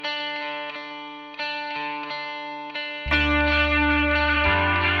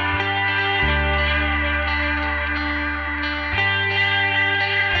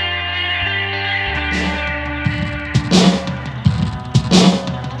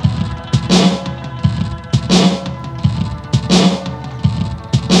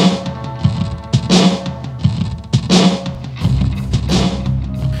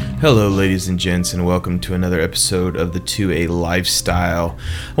Hello, ladies and gents, and welcome to another episode of the 2A Lifestyle.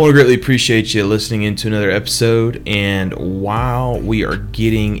 I want to greatly appreciate you listening into another episode, and while we are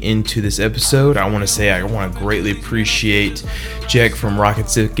getting into this episode, I want to greatly appreciate Jack from Rocket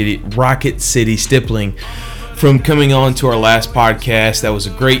City Stippling from coming on to our last podcast. That was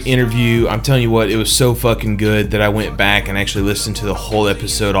a great interview. I'm telling you what, it was so fucking good that I went back and actually listened to the whole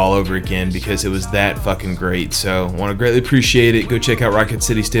episode all over again because it was that fucking great. So I want to greatly appreciate it. Go check out Rocket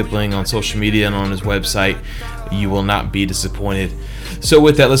City Stippling on social media and on his website. You will not be disappointed. So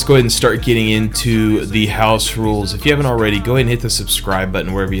with that, let's go ahead and start getting into the house rules. If you haven't already, go ahead and hit the subscribe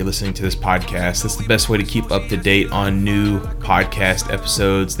button wherever you're listening to this podcast. That's the best way to keep up to date on new podcast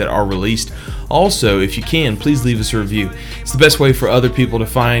episodes that are released. Also, if you can, please leave us a review. It's the best way for other people to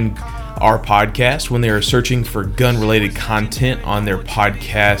find our podcast when they are searching for gun-related content on their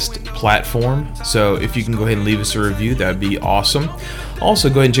podcast platform. So if you can go ahead and leave us a review, that would be awesome. Also,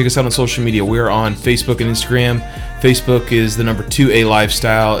 go ahead and check us out on social media. We are on Facebook and Instagram. Facebook is the number 2A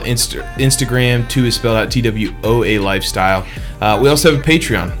Lifestyle. Instagram, 2 is spelled out TWOA Lifestyle. We also have a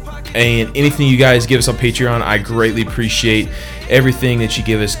Patreon. And anything you guys give us on Patreon, I greatly appreciate. Everything that you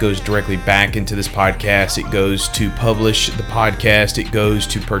give us goes directly back into this podcast. It goes to publish the podcast. It goes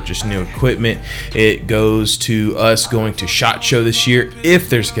to purchase new equipment. It goes to us going to SHOT Show this year, if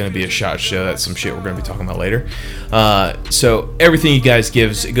there's going to be a SHOT Show. That's some shit we're going to be talking about later. So everything you guys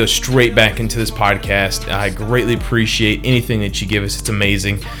give us, it goes straight back into this podcast. I greatly appreciate anything that you give us. It's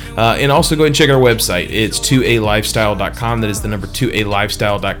amazing. And also go ahead and check our website. It's 2alifestyle.com. That is the number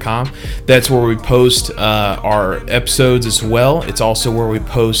 2alifestyle.com. That's where we post our episodes as well. It's also where we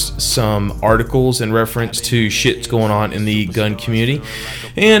post some articles in reference to shit's going on in the gun community.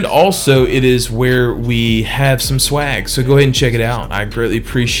 And also it is where we have some swag. So go ahead and check it out. I greatly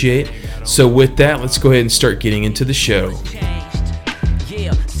appreciate. So with that, let's go ahead and start getting into the show.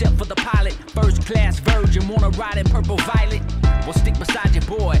 Yeah, set for the pilot, first class virgin, wanna ride in purple violet. Well, stick beside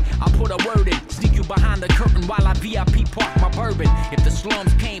your boy, I'll put a word in. Sneak you behind the curtain while I VIP park my bourbon. If the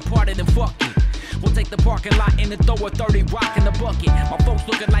slums can't party, then fuck you. We'll take the parking lot and then throw a 30 rock in the bucket. My folks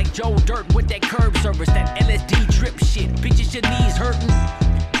looking like Joe Dirt with that curb service, that LSD drip shit. Bitches, your knees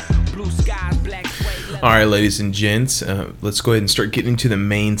hurting. Blue skies, black suede. All right, ladies and gents, let's go ahead and start getting into the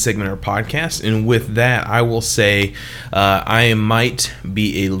main segment of our podcast. And with that, I will say I might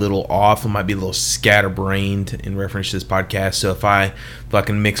be a little off. I might be a little scatterbrained in reference to this podcast. So if I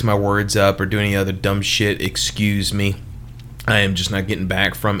fucking mix my words up or do any other dumb shit, excuse me. I am just not getting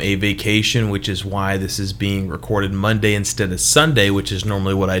back from a vacation, which is why this is being recorded Monday instead of Sunday, which is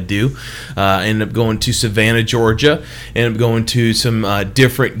normally what I do. I ended up going to Savannah, Georgia. Ended up going to some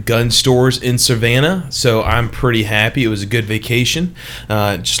different gun stores in Savannah, so I'm pretty happy. It was a good vacation.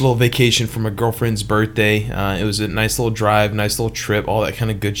 Just a little vacation for my girlfriend's birthday. It was a nice little drive, nice little trip, all that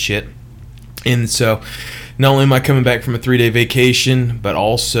kind of good shit. And so not only am I coming back from a 3-day vacation, but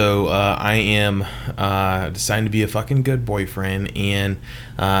also I am deciding to be a fucking good boyfriend and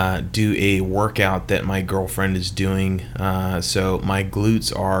do a workout that my girlfriend is doing. So my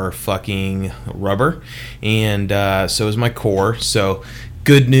glutes are fucking rubber, and so is my core. So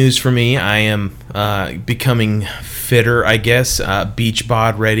good news for me. I am becoming fitter, I guess.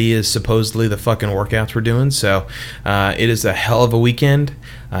 Beachbody ready is supposedly the fucking workouts we're doing. So it is a hell of a weekend,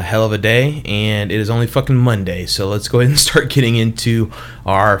 a hell of a day, and it is only fucking Monday. So let's go ahead and start getting into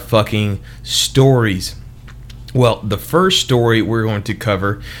our fucking stories. Well, the first story we're going to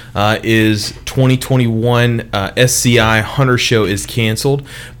cover is 2021 SCI Hunter Show is canceled,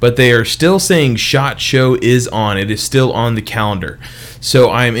 but they are still saying SHOT Show is on. It is still on the calendar. So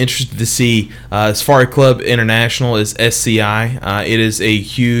I am interested to see Safari Club International is SCI. It is a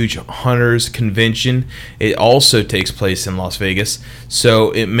huge hunters convention. It also takes place in Las Vegas.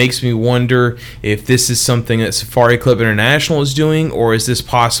 So it makes me wonder if this is something that Safari Club International is doing, or is this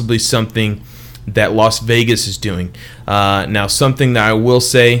possibly something that Las Vegas is doing. Now, something that I will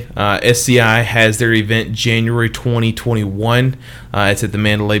say, SCI has their event January 2021. It's at the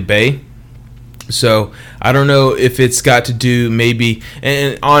Mandalay Bay. So I don't know if it's got to do maybe,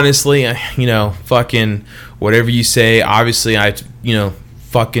 and honestly, fucking whatever you say, obviously I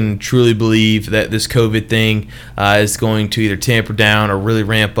fucking truly believe that this COVID thing is going to either tamper down or really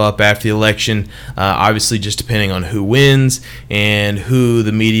ramp up after the election. Obviously, just depending on who wins and who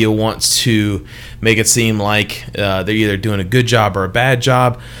the media wants to make it seem like they're either doing a good job or a bad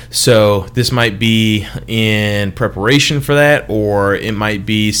job. So this might be in preparation for that, or it might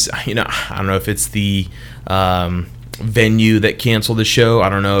be, I don't know if it's the venue that canceled the show. I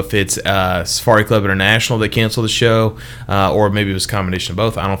don't know if it's Safari Club International that canceled the show, or maybe it was a combination of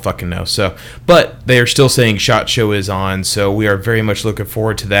both. I don't fucking know. So, but they are still saying SHOT Show is on, so we are very much looking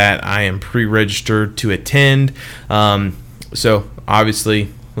forward to that. I am pre-registered to attend. So obviously,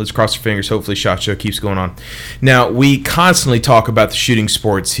 let's cross our fingers. Hopefully SHOT Show keeps going on. Now, we constantly talk about the shooting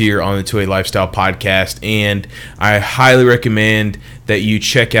sports here on the 2A Lifestyle Podcast, and I highly recommend that you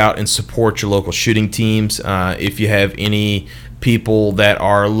check out and support your local shooting teams. If you have any people that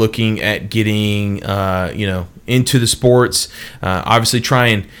are looking at getting, into the sports, obviously try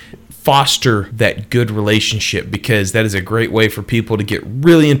and foster that good relationship, because that is a great way for people to get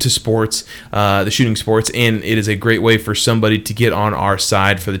really into sports, the shooting sports, and it is a great way for somebody to get on our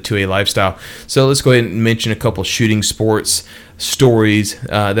side for the 2A Lifestyle. So let's go ahead and mention a couple shooting sports stories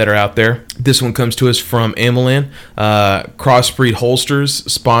that are out there. This one comes to us from Ameland. Crossbreed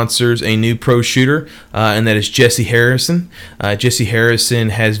Holsters sponsors a new pro shooter, and that is Jesse Harrison. Jesse Harrison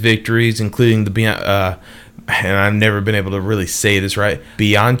has victories including the and I've never been able to really say this right,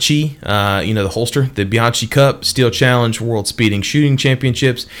 Bianchi, the holster, the Bianchi Cup, Steel Challenge, World Speeding Shooting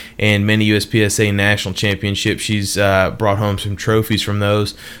Championships, and many USPSA National Championships. She's brought home some trophies from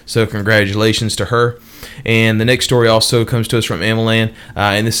those, so congratulations to her. And the next story also comes to us from Ameland,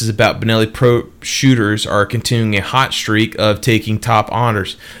 and this is about Benelli Pro shooters are continuing a hot streak of taking top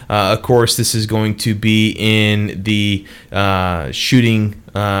honors. Of course, this is going to be in the shooting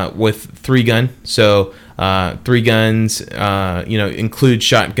with 3-gun. So 3 guns, include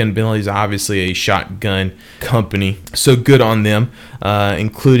Shotgun. Benelli's obviously a shotgun company, so good on them.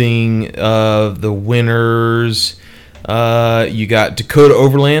 Including the winners. You got Dakota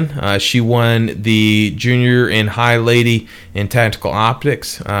Overland. She won the junior and high lady in tactical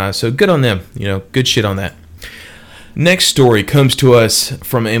optics. So good on them. Good shit on that. Next story comes to us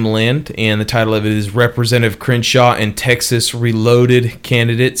from Ameland, and the title of it is Representative Crenshaw and Texas Reloaded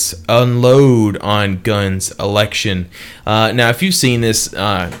Candidates Unload on Guns Election. Now, if you've seen this,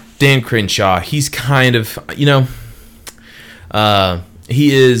 Dan Crenshaw, he's kind of,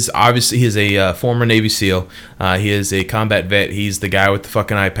 he is a former Navy SEAL. He is a combat vet. He's the guy with the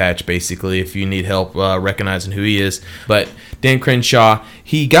fucking eye patch, basically, if you need help recognizing who he is. But Dan Crenshaw,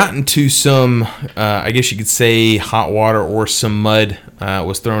 he got into some, I guess you could say, hot water or some mud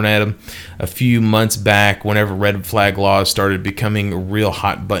was thrown at him a few months back whenever red flag laws started becoming a real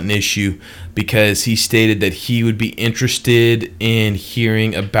hot button issue, because he stated that he would be interested in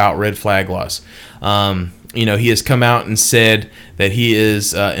hearing about red flag laws. He has come out and said that he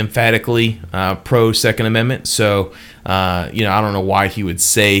is emphatically pro Second Amendment. So, I don't know why he would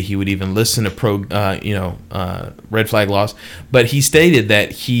say he would even listen to pro, red flag laws. But he stated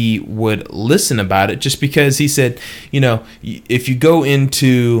that he would listen about it just because he said, if you go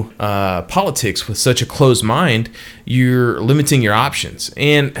into politics with such a closed mind, you're limiting your options.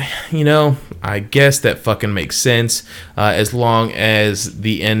 And, I guess that fucking makes sense as long as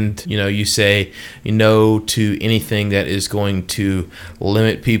the end, you say no to anything that is going to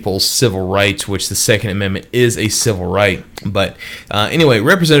limit people's civil rights, which the Second Amendment is a civil right. But anyway,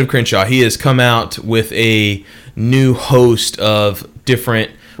 Representative Crenshaw, he has come out with a new host of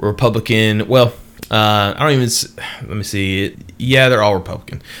different Republican, let me see. Yeah, they're all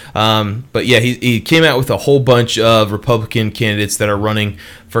Republican. But yeah, he came out with a whole bunch of Republican candidates that are running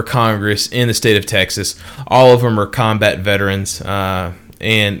for Congress in the state of Texas. All of them are combat veterans,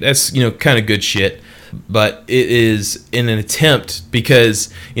 and that's, kind of good shit. But it is in an attempt,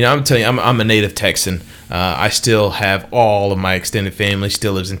 because, I'm telling you, I'm a native Texan. I still have all of my extended family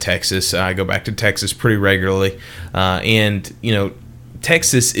still lives in Texas. I go back to Texas pretty regularly. And,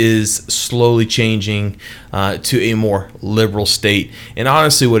 Texas is slowly changing to a more liberal state. And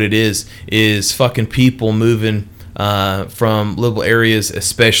honestly, what it is fucking people moving from liberal areas,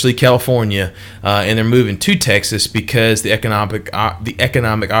 especially California, and they're moving to Texas because the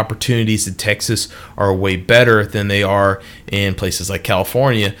economic opportunities in Texas are way better than they are in places like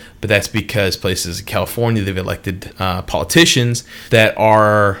California. But that's because places in California, they've elected politicians that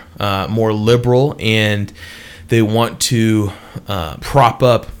are more liberal, and they want to prop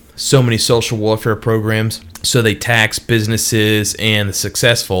up so many social welfare programs. So they tax businesses and the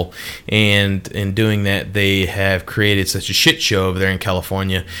successful, and in doing that, they have created such a shit show over there in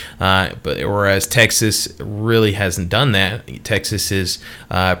California. But whereas Texas really hasn't done that. Texas is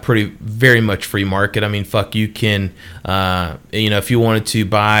very much free market. I mean, fuck, you can, if you wanted to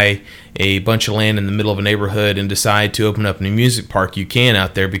buy a bunch of land in the middle of a neighborhood and decide to open up a music park, you can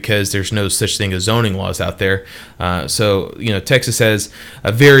out there, because there's no such thing as zoning laws out there. So Texas has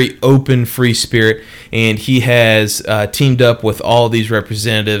a very open, free spirit, and he has teamed up with all these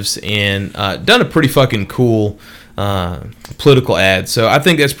representatives and done a pretty fucking cool political ads. So I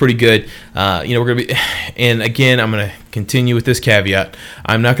think that's pretty good. We're going to be, and again, I'm going to continue with this caveat.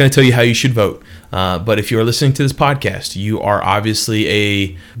 I'm not going to tell you how you should vote. But if you're listening to this podcast, you are obviously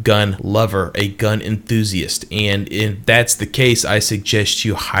a gun lover, a gun enthusiast. And if that's the case, I suggest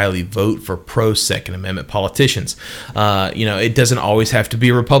you highly vote for pro-Second Amendment politicians. It doesn't always have to be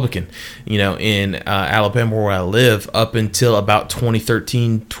a Republican. In Alabama, where I live, up until about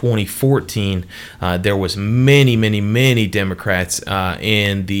 2013, 2014, there was many Democrats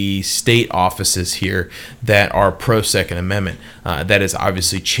in the state offices here that are pro-Second Amendment. That has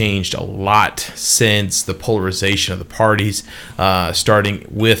obviously changed a lot since the polarization of the parties, starting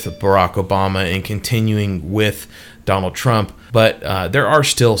with Barack Obama and continuing with Donald Trump. But there are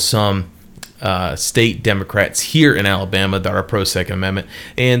still some state Democrats here in Alabama that are pro-Second Amendment.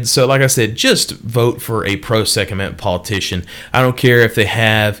 And so, like I said, just vote for a pro-Second Amendment politician. I don't care if they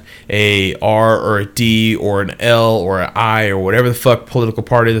have a R or a D or an L or an I or whatever the fuck political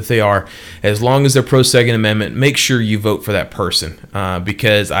party that they are. As long as they're pro-Second Amendment, make sure you vote for that person,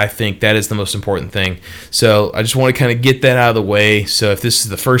 because I think that is the most important thing. So I just want to kind of get that out of the way. So if this is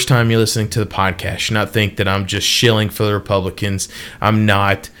the first time you're listening to the podcast, you not think that I'm just shilling for the Republicans. I'm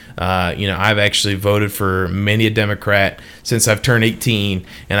not. I've actually voted for many a Democrat since I've turned 18,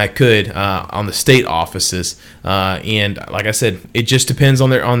 and I could on the state offices. And like I said, it just depends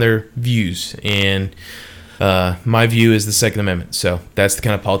on their views. And my view is the Second Amendment. So that's the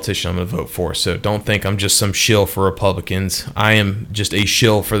kind of politician I'm going to vote for. So don't think I'm just some shill for Republicans. I am just a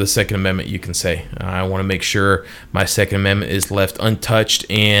shill for the Second Amendment, you can say. I want to make sure my Second Amendment is left untouched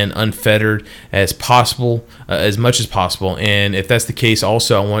and unfettered as possible, as much as possible. And if that's the case,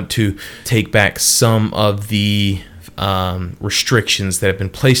 also I want to take back some of the restrictions that have been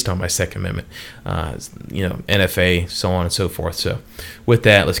placed on my Second Amendment, NFA, so on and so forth. So with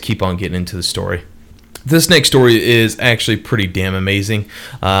that, let's keep on getting into the story. This next story is actually pretty damn amazing.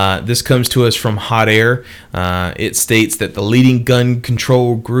 This comes to us from Hot Air. It states that the leading gun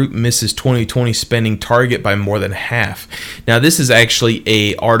control group misses 2020 spending target by more than half. Now, this is actually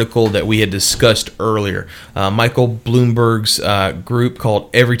an article that we had discussed earlier. Michael Bloomberg's group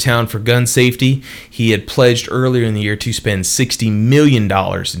called Everytown for Gun Safety. He had pledged earlier in the year to spend $60 million in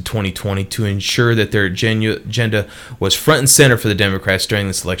 2020 to ensure that their agenda was front and center for the Democrats during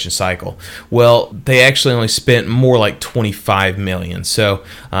this election cycle. Well, they actually only spent more like $25 million. So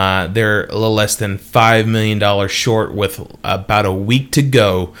they're a little less than $5 million short with about a week to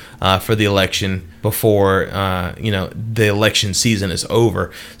go for the election before the election season is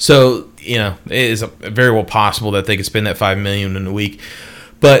over. So it is very well possible that they could spend that $5 million in a week,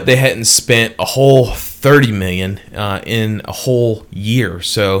 but they hadn't spent a whole $30 million in a whole year.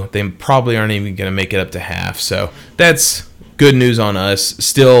 So they probably aren't even going to make it up to half. So that's good news on us.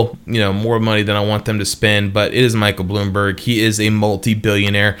 Still, more money than I want them to spend, but it is Michael Bloomberg. He is a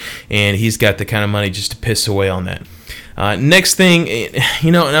multi-billionaire, and he's got the kind of money just to piss away on that. Next thing,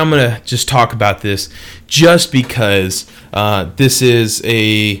 and I'm going to just talk about this just because this is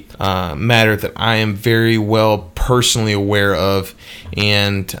a matter that I am very well personally aware of.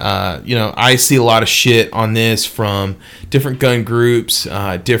 And, I see a lot of shit on this from different gun groups,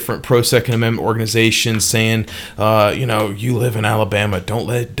 different pro-Second Amendment organizations saying, you live in Alabama, don't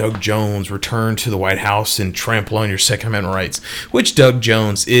let Doug Jones return to the White House and trample on your Second Amendment rights, which Doug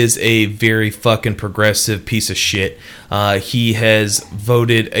Jones is a very fucking progressive piece of shit. He has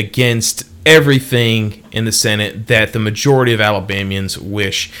voted against everything in the Senate that the majority of Alabamians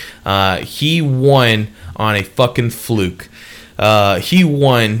wish. He won on a fucking fluke. He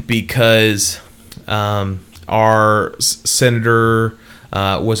won because our senator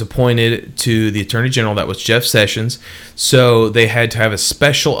was appointed to the Attorney General. That was Jeff Sessions. So they had to have a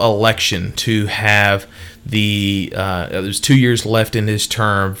special election to have there's 2 years left in his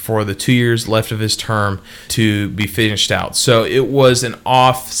term, for the 2 years left of his term to be finished out. So it was an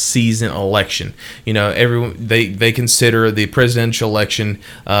off-season election. Everyone they consider the presidential election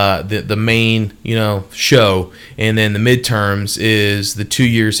the main show, and then the midterms is the 2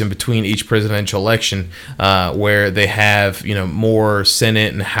 years in between each presidential election, where they have more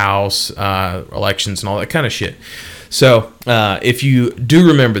Senate and House elections and all that kind of shit. So, if you do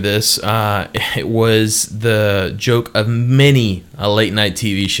remember this, it was the joke of many late-night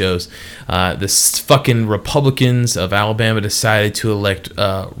TV shows. The fucking Republicans of Alabama decided to elect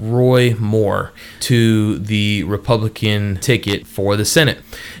Roy Moore to the Republican ticket for the Senate.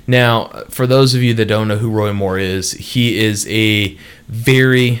 Now, for those of you that don't know who Roy Moore is, he is a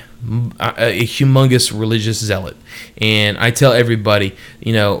humongous religious zealot. And I tell everybody,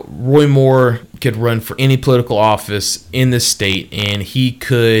 Roy Moore could run for any political office in this state, and he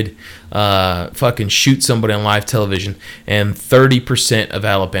could fucking shoot somebody on live television, and 30% of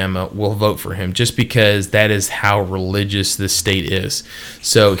Alabama will vote for him, just because that is how religious this state is.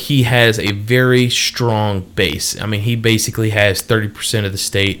 So he has a very strong base. I mean, he basically has 30% of the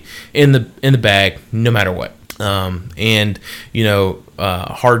state in the bag, no matter what. And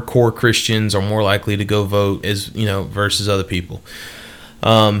hardcore Christians are more likely to go vote versus other people.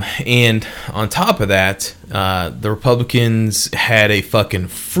 And on top of that, the Republicans had a fucking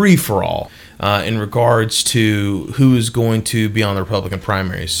free-for-all in regards to who is going to be on the Republican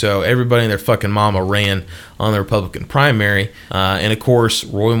primary. So everybody and their fucking mama ran on the Republican primary. And of course,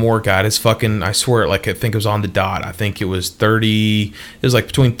 Roy Moore got his fucking, I swear, I think it was on the dot. I think it was between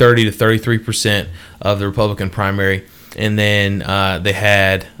 30 to 33% of the Republican primary. And then they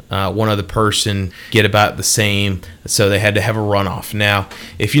had one other person get about the same, so they had to have a runoff. Now,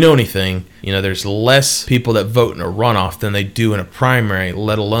 if you know anything, there's less people that vote in a runoff than they do in a primary,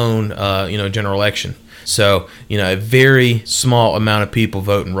 let alone general election. So a very small amount of people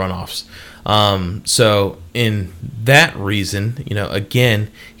vote in runoffs. So in that reason,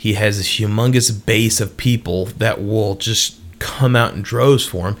 again, he has this humongous base of people that will just come out in droves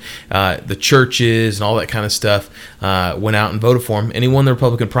for him. The churches and all that kind of stuff went out and voted for him, and he won the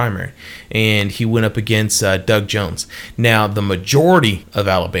Republican primary. And he went up against Doug Jones. Now, the majority of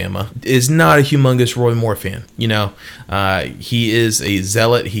Alabama is not a humongous Roy Moore fan. He is a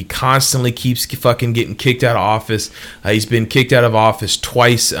zealot. He constantly keeps fucking getting kicked out of office. He's been kicked out of office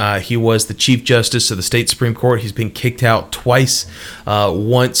twice. He was the Chief Justice of the state Supreme Court. He's been kicked out twice.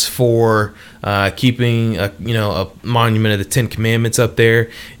 Once for keeping a monument of the Ten Commandments up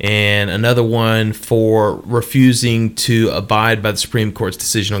there, and another one for refusing to abide by the Supreme Court's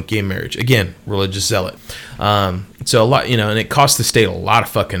decision on gay marriage. Again, religious zealot. So a lot, and it cost the state a lot of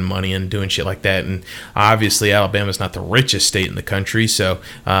fucking money in doing shit like that. And obviously Alabama's not the richest state in the country, so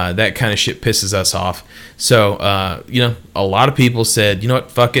that kind of shit pisses us off. So, a lot of people said, you know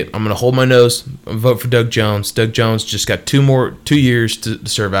what, fuck it, I'm going to hold my nose and vote for Doug Jones. Doug Jones just got 2 years to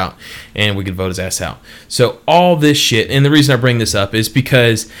serve out, and we could vote his ass out. So all this shit, and the reason I bring this up is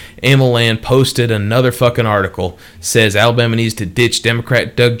because AmmoLand posted another fucking article, says Alabama needs to ditch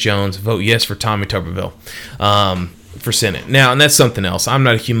Democrat Doug Jones, vote yes for Tommy Tuberville for Senate. Now, and that's something else. I'm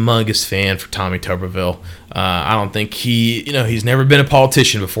not a humongous fan for Tommy Tuberville. I don't think he's never been a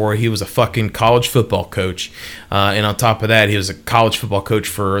politician before. He was a fucking college football coach. And on top of that, he was a college football coach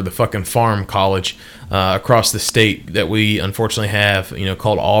for the fucking farm college across the state that we unfortunately have,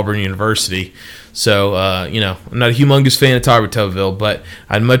 called Auburn University. So, I'm not a humongous fan of Tommy Tuberville, but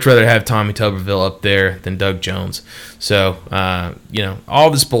I'd much rather have Tommy Tuberville up there than Doug Jones. So,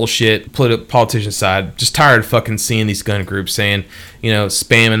 all this bullshit, politician aside, just tired of fucking seeing these gun groups saying,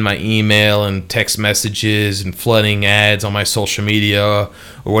 spamming my email and text messages and flooding ads on my social media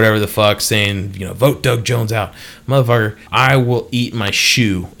or whatever the fuck, saying, vote Doug Jones out. Motherfucker, I will eat my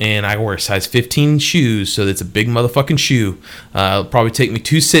shoe, and I wear a size 15 shoes, so that's a big motherfucking shoe. It'll probably take me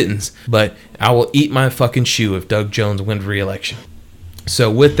 2 sittings, but I will eat my fucking shoe if Doug Jones wins re-election.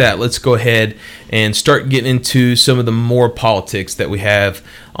 So with that, let's go ahead and start getting into some of the more politics that we have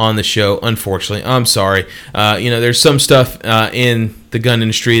on the show. Unfortunately, I'm sorry. There's some stuff in the gun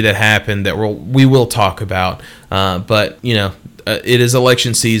industry that happened that we will talk about. But it is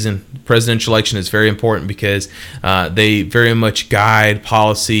election season. Presidential election is very important because they very much guide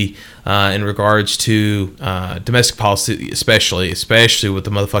policy in regards to domestic policy, especially with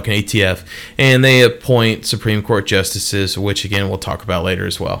the motherfucking ATF, and they appoint Supreme Court justices, which again we'll talk about later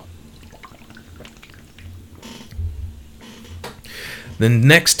as well. The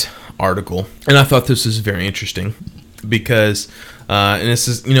next article, and I thought this was very interesting because, and this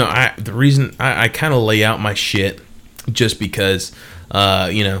is, the reason I kind of lay out my shit just because,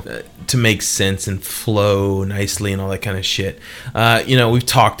 to make sense and flow nicely and all that kind of shit. We've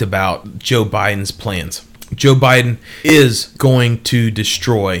talked about Joe Biden's plans. Joe Biden is going to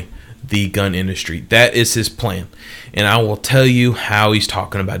destroy the gun industry. That is his plan. And I will tell you how he's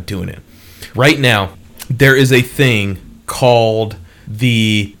talking about doing it. Right now, there is a thing called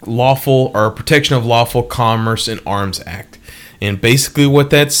the Protection of Lawful Commerce in Arms Act. And basically what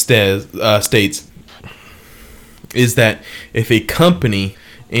that states is that if a company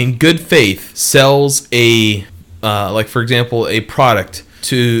in good faith sells for example, a product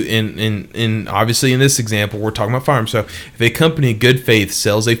to, in obviously in this example, we're talking about firearms. So if a company in good faith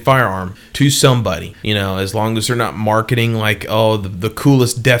sells a firearm to somebody, as long as they're not marketing like, the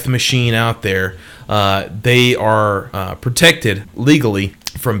coolest death machine out there, they are protected legally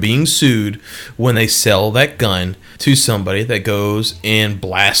from being sued when they sell that gun to somebody that goes and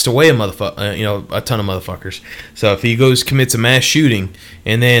blasts away a ton of motherfuckers. So if he commits a mass shooting,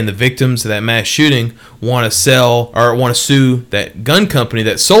 and then the victims of that mass shooting want to sue that gun company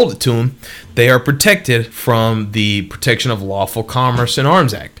that sold it to him, they are protected from the Protection of Lawful Commerce and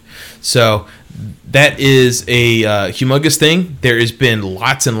Arms Act. So that is a humongous thing. There has been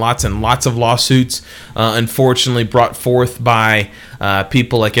lots and lots and lots of lawsuits, unfortunately brought forth by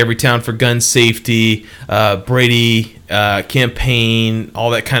people like Everytown for Gun Safety, Brady Campaign, all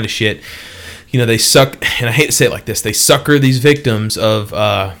that kind of shit. They suck, and I hate to say it like this, they sucker these victims of,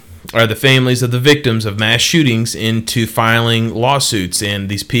 or the families of the victims of mass shootings into filing lawsuits. And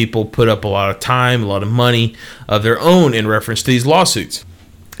these people put up a lot of time, a lot of money of their own in reference to these lawsuits.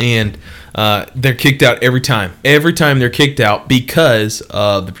 And they're kicked out every time. Every time they're kicked out because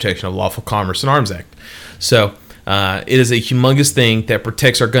of the Protection of Lawful Commerce and Arms Act. So it is a humongous thing that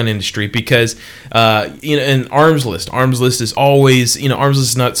protects our gun industry because, and Arms List is always, Arms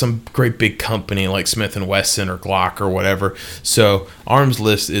List is not some great big company like Smith & Wesson or Glock or whatever. So Arms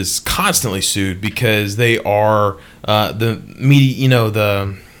List is constantly sued because they are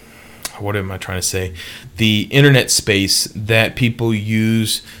what am I trying to say? The internet space that people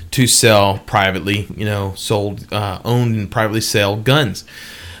use to sell privately, owned and privately sell guns.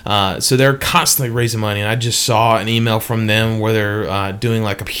 So they're constantly raising money, and I just saw an email from them where they're doing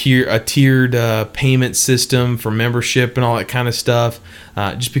like a tiered payment system for membership and all that kind of stuff,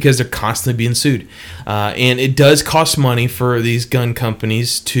 just because they're constantly being sued. And it does cost money for these gun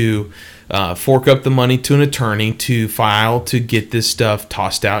companies to fork up the money to an attorney to file to get this stuff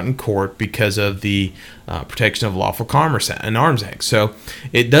tossed out in court because of the Protection of Lawful Commerce and Arms Act. So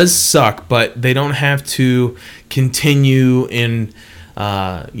it does suck, but they don't have to continue in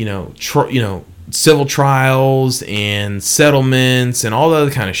civil trials and settlements and all the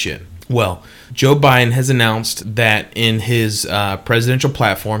other kind of shit. Well, Joe Biden has announced that in his presidential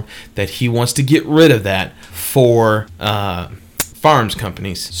platform that he wants to get rid of that for firearms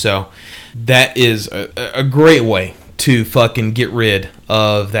companies. So that is a great way to fucking get rid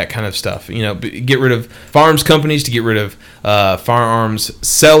of that kind of stuff. Get rid of firearms companies, to get rid of firearms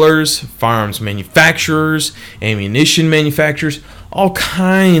sellers, firearms manufacturers, ammunition manufacturers, all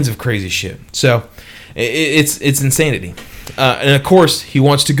kinds of crazy shit. So it's insanity. And of course, he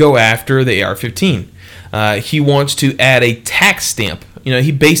wants to go after the AR-15. He wants to add a tax stamp.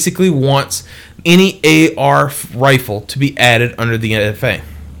 He basically wants any AR rifle to be added under the NFA.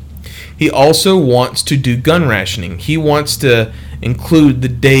 He also wants to do gun rationing. He wants to include the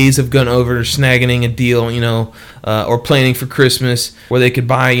days of gun over snagging a deal, or planning for Christmas where they could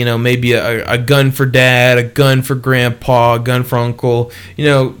buy, maybe a gun for dad, a gun for grandpa, a gun for uncle,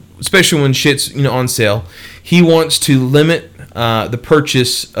 especially when shit's, on sale. He wants to limit the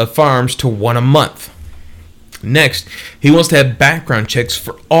purchase of firearms to one a month. Next, he wants to have background checks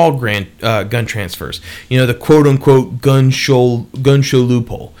for all gun transfers. The quote-unquote gun show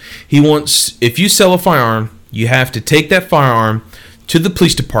loophole. He wants, if you sell a firearm, you have to take that firearm to the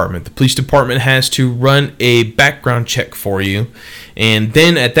police department. The police department has to run a background check for you, and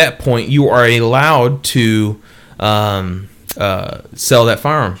then at that point, you are allowed to sell that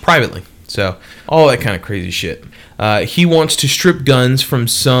firearm privately. So all that kind of crazy shit. He wants to strip guns from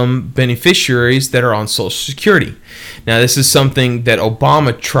some beneficiaries that are on Social Security. Now, this is something that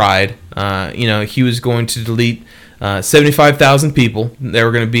Obama tried. He was going to delete 75,000 people that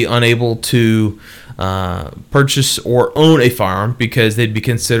were going to be unable to purchase or own a firearm because they'd be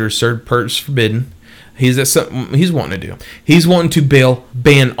considered certain purchase forbidden. He's wanting to do. He's wanting to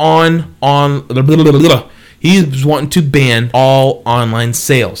ban He's wanting to ban all online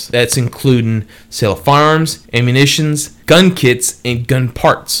sales. That's including sale of firearms, ammunitions, gun kits, and gun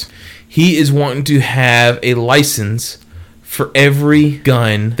parts. He is wanting to have a license for every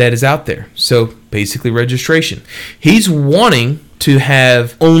gun that is out there. So basically registration. He's wanting to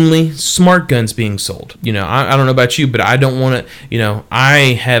have only smart guns being sold. I don't know about you, but I don't want to,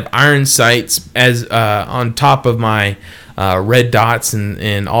 I have iron sights as on top of my red dots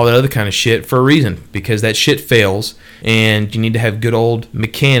and all that other kind of shit for a reason, because that shit fails and you need to have good old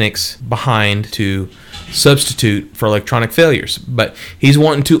mechanics behind to substitute for electronic failures. But he's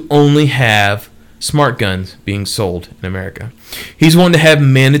wanting to only have smart guns being sold in America. He's wanting to have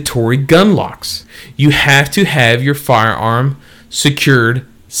mandatory gun locks. You have to have your firearm secured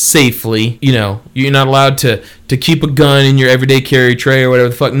safely. You're not allowed to keep a gun in your everyday carry tray or whatever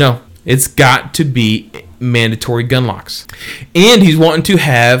the fuck. No, it's got to be mandatory gun locks. And he's wanting to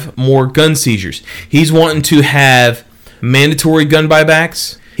have more gun seizures. He's wanting to have mandatory gun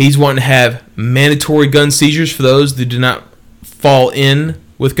buybacks. He's wanting to have mandatory gun seizures for those that do not fall in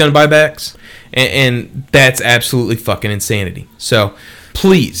with gun buybacks, and that's absolutely fucking insanity. So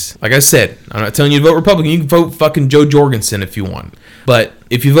please, like I said, I'm not telling you to vote Republican. You can vote fucking Joe Jorgensen if you want. But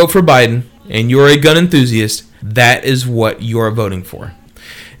if you vote for Biden and you're a gun enthusiast, that is what you are voting for.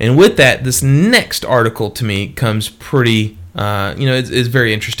 And with that, this next article to me comes pretty, it's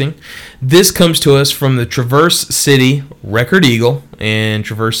very interesting. This comes to us from the Traverse City Record Eagle, and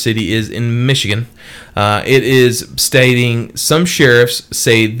Traverse City is in Michigan. It is stating some sheriffs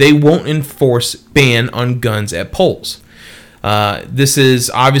say they won't enforce ban on guns at polls. This is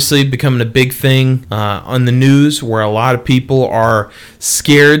obviously becoming a big thing on the news, where a lot of people are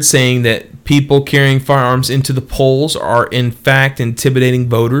scared, saying that people carrying firearms into the polls are in fact intimidating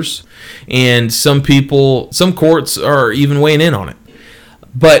voters, and some courts are even weighing in on it.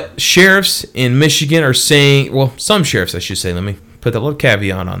 But sheriffs in Michigan are saying, well, some sheriffs, I should say, let me put that little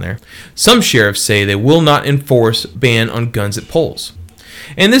caveat on there. Some sheriffs say they will not enforce ban on guns at polls.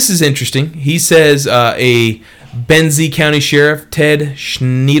 And this is interesting. He says a Benzie County Sheriff Ted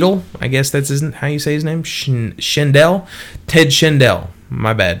Schneider, I guess that's how you say his name, Schendel, Ted Schendel,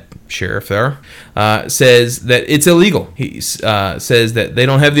 my bad, sheriff there, says that it's illegal. He says that they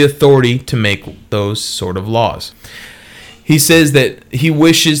don't have the authority to make those sort of laws. He says that he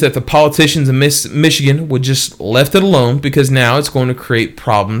wishes that the politicians in Michigan would just left it alone, because now it's going to create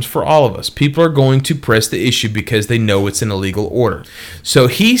problems for all of us. People are going to press the issue because they know it's an illegal order. So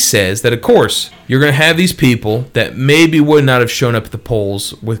he says that, of course, you're going to have these people that maybe would not have shown up at the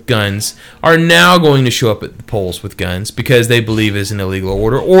polls with guns are now going to show up at the polls with guns because they believe it's an illegal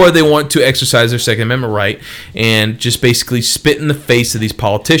order, or they want to exercise their Second Amendment right and just basically spit in the face of these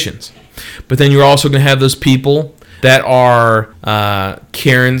politicians. But then you're also going to have those people that are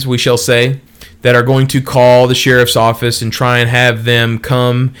Karens, we shall say, that are going to call the sheriff's office and try and have them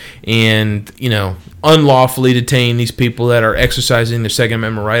come and, unlawfully detain these people that are exercising their Second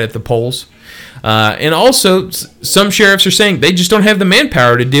Amendment right at the polls. And also, some sheriffs are saying they just don't have the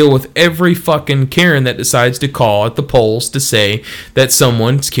manpower to deal with every fucking Karen that decides to call at the polls to say that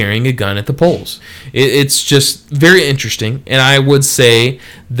someone's carrying a gun at the polls. It's just very interesting, and I would say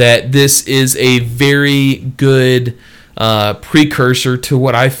that this is a very good precursor to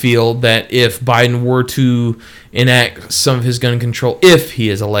what I feel that if Biden were to enact some of his gun control, if he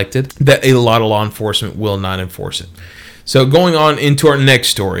is elected, that a lot of law enforcement will not enforce it. So going on into our next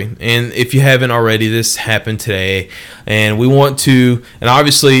story, and if you haven't already, this happened today, and we want to, and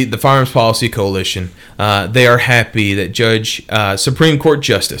obviously the Firearms Policy Coalition, they are happy that Supreme Court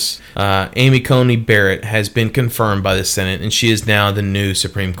Justice Amy Coney Barrett has been confirmed by the Senate, and she is now the new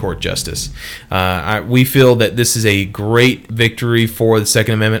Supreme Court Justice. We feel that this is a great victory for the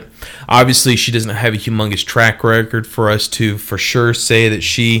Second Amendment. Obviously, she doesn't have a humongous track record for us to for sure say that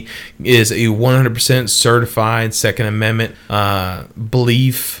she is a 100% certified Second Amendment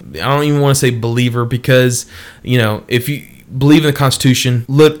belief. I don't even want to say believer, because, if you believe in the Constitution,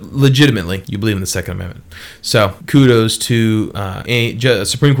 legitimately, you believe in the Second Amendment. So kudos to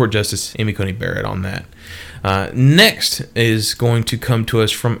Supreme Court Justice Amy Coney Barrett on that. Next is going to come to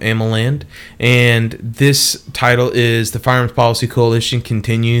us from AmmoLand, and this title is "The Firearms Policy Coalition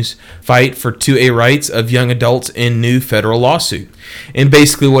Continues Fight for 2A Rights of Young Adults in New Federal Lawsuit." And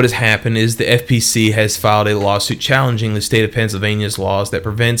basically what has happened is the FPC has filed a lawsuit challenging the state of Pennsylvania's laws that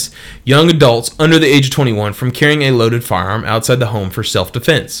prevents young adults under the age of 21 from carrying a loaded firearm outside the home for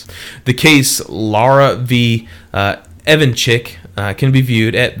self-defense. The case, Laura v. Evanchik, can be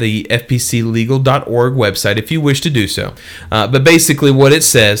viewed at the fpclegal.org website if you wish to do so. But basically what it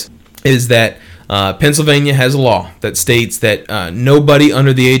says is that Pennsylvania has a law that states that nobody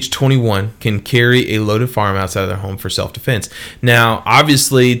under the age of 21 can carry a loaded firearm outside of their home for self-defense. Now,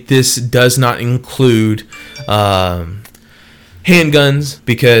 obviously, this does not include handguns,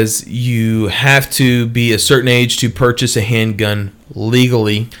 because you have to be a certain age to purchase a handgun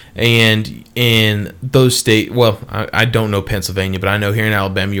legally, and in those states, well, I don't know Pennsylvania, but I know here in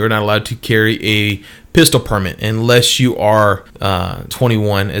Alabama you're not allowed to carry a pistol permit unless you are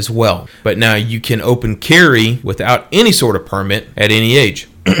 21 as well. But now you can open carry without any sort of permit at any age.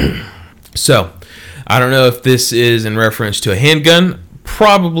 So I don't know if this is in reference to a handgun.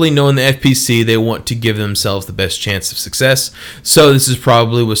 Probably, knowing the FPC, they want to give themselves the best chance of success. So this is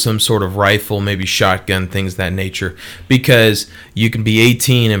probably with some sort of rifle, maybe shotgun, things of that nature, because you can be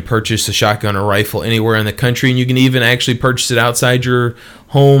 18 and purchase a shotgun or rifle anywhere in the country, and you can even actually purchase it outside your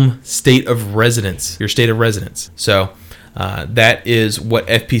home state of residence, your state of residence. So that is what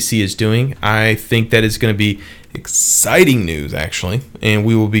FPC is doing. I think that is going to be exciting news, actually, and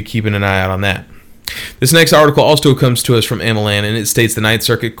we will be keeping an eye out on that. This next article also comes to us from AMLAN, and it states the Ninth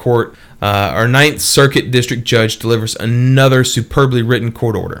Circuit Court, our Ninth Circuit District Judge delivers another superbly written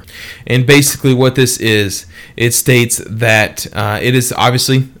court order. And basically what this is, it states that it is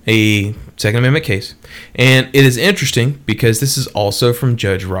obviously a Second Amendment case. And it is interesting because this is also from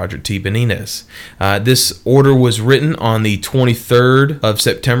Judge Roger T. Benitez. This order was written on the 23rd of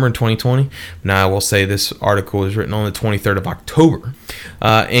September in 2020. Now, I will say this article was written on the 23rd of October.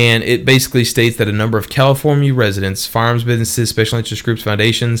 And it basically states that a number of California residents, firearms businesses, special interest groups,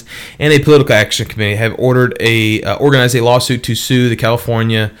 foundations, and a political action committee have organized a lawsuit to sue the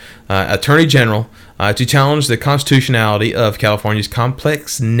California Attorney General to challenge the constitutionality of California's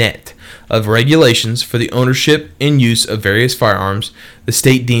complex net of regulations for the ownership and use of various firearms the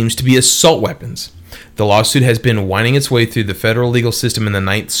state deems to be assault weapons. The lawsuit has been winding its way through the federal legal system in the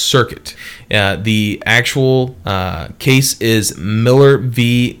Ninth Circuit. The actual case is Miller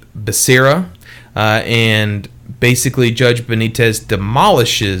v. Becerra, and basically Judge Benitez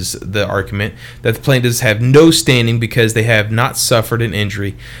demolishes the argument that the plaintiffs have no standing because they have not suffered an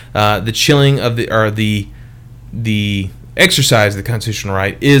injury. The chilling of the exercise of the constitutional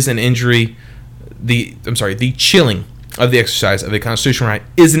right is an injury. The chilling of the exercise of a constitutional right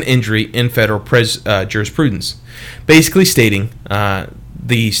is an injury in federal jurisprudence. Basically stating,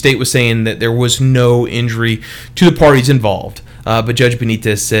 the state was saying that there was no injury to the parties involved, but Judge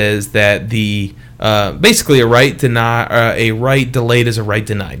Benitez says that the basically a right delayed is a right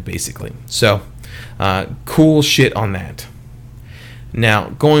denied, basically. So, cool shit on that. Now,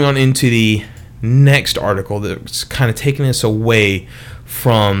 going on into the next article that's kind of taking us away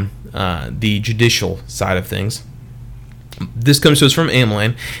from the judicial side of things. This comes to us from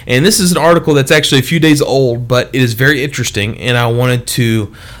AMLAN, and this is an article that's actually a few days old, but it is very interesting, and I wanted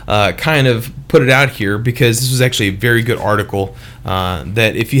to kind of put it out here because this was actually a very good article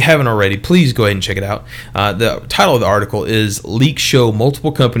that if you haven't already, please go ahead and check it out. The title of the article is Leaks Show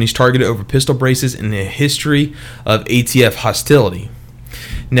Multiple Companies Targeted Over Pistol Braces in the History of ATF Hostility.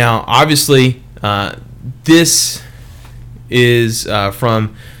 Now, obviously, this is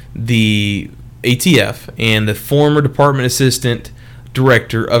from the ATF, and the former Department Assistant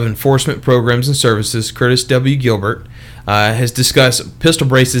Director of Enforcement Programs and Services, Curtis W. Gilbert, has discussed pistol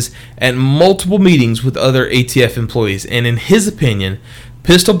braces at multiple meetings with other ATF employees, and in his opinion,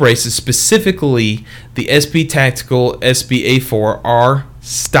 pistol braces, specifically the SB Tactical SB-A4, are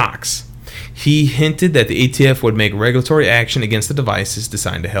stocks. He hinted that the ATF would make regulatory action against the devices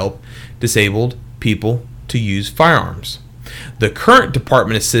designed to help disabled people to use firearms. The current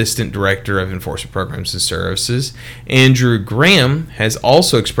Department Assistant Director of Enforcement Programs and Services, Andrew Graham, has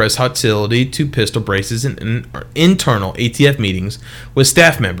also expressed hostility to pistol braces in internal ATF meetings with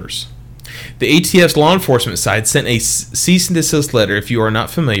staff members. The ATF's law enforcement side sent a cease and desist letter, if you are not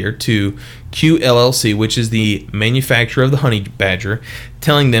familiar, to QLLC, which is the manufacturer of the Honey Badger,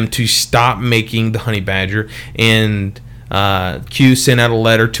 telling them to stop making the Honey Badger, and Q sent out a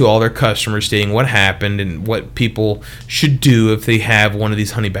letter to all their customers stating what happened and what people should do if they have one of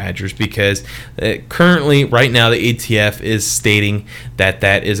these Honey Badgers, because currently, right now, the ATF is stating that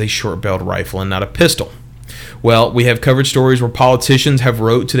that is a short-barreled rifle and not a pistol. Well, we have covered stories where politicians have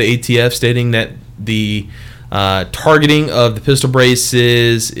wrote to the ATF stating that the targeting of the pistol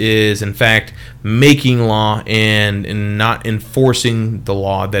braces is, in fact, making law and not enforcing the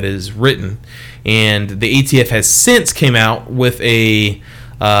law that is written. And the ATF has since came out with a,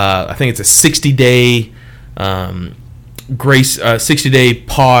 I think it's a 60-day 60-day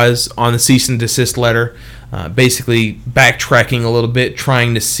pause on the cease and desist letter, basically backtracking a little bit,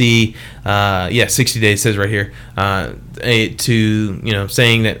 trying to see, 60 days says right here, to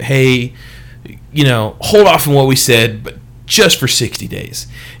saying that, hey, hold off on what we said, but just for 60 days.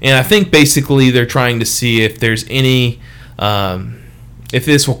 And I think basically they're trying to see if there's any. If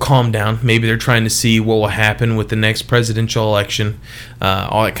this will calm down. Maybe they're trying to see what will happen with the next presidential election,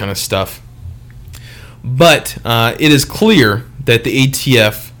 all that kind of stuff. But it is clear that the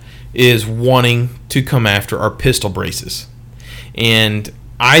ATF is wanting to come after our pistol braces. And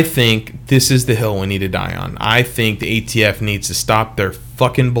I think this is the hill we need to die on. I think the ATF needs to stop their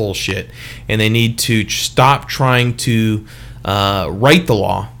fucking bullshit, and they need to stop trying to write the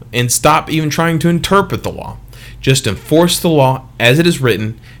law and stop even trying to interpret the law. Just enforce the law as it is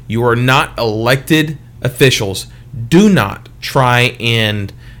written. You are not elected officials. Do not try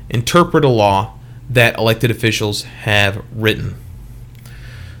and interpret a law that elected officials have written.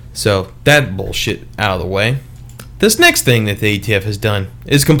 So that bullshit out of the way. This next thing that the ATF has done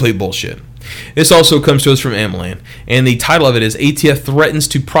is complete bullshit. This also comes to us from AMLAN, and the title of it is ATF Threatens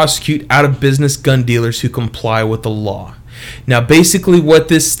to Prosecute Out-of-Business Gun Dealers Who Comply with the Law. Now basically what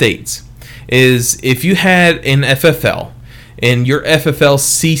this states is if you had an FFL and your FFL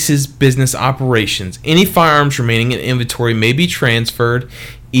ceases business operations, any firearms remaining in inventory may be transferred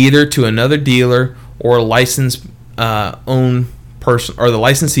either to another dealer or a licensee's own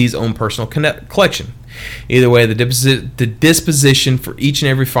personal collection. Either way, the disposition for each and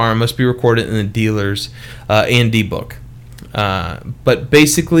every firearm must be recorded in the dealer's A&D book. But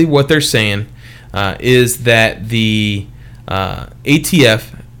basically, what they're saying is that the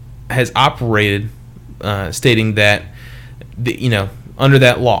ATF has operated, stating that under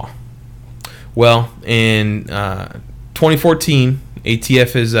that law. Well, in 2014,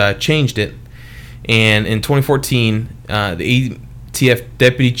 ATF has changed it, and in 2014, the ATF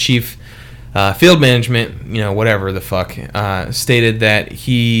Deputy Chief Field Management, whatever the fuck, stated that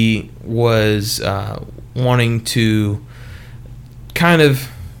he was wanting to kind of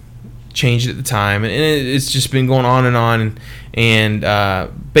change it at the time, and it's just been going on, and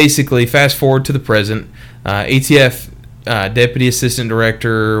basically, fast forward to the present, ATF Deputy Assistant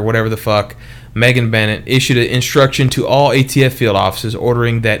Director, whatever the fuck, Megan Bennett, issued an instruction to all ATF field offices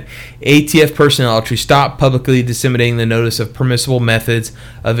ordering that ATF personnel to stop publicly disseminating the notice of permissible methods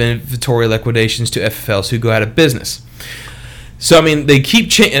of inventory liquidations to FFLs who go out of business. So, I mean, they keep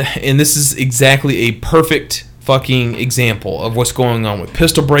changing, and this is exactly a perfect fucking example of what's going on with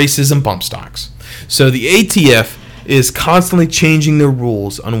pistol braces and bump stocks. So the ATF is constantly changing the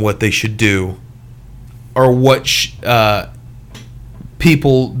rules on what they should do, or what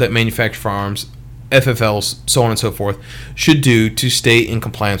people that manufacture firearms, FFLs, so on and so forth, should do to stay in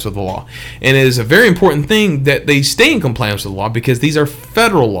compliance with the law. And it is a very important thing that they stay in compliance with the law, because these are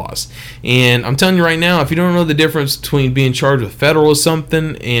federal laws. And I'm telling you right now, if you don't know the difference between being charged with federal with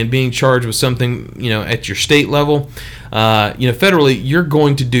something and being charged with something, at your state level, federally, you're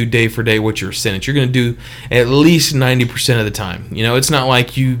going to do day for day what you're sentenced. You're going to do at least 90% of the time. It's not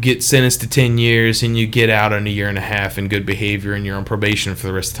like you get sentenced to 10 years and you get out in a year and a half in good behavior and you're on probation for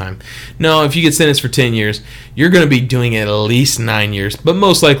the rest of the time. No, if you get sentenced for 10 years, you're going to be doing at least 9 years, but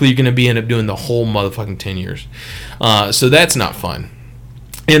most likely you're going to end up doing the whole motherfucking 10 years. So that's not fun.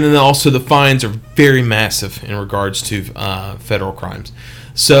 And then also the fines are very massive in regards to federal crimes.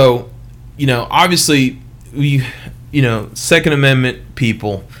 So, obviously, Second Amendment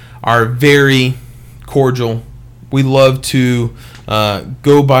people are very cordial. We love to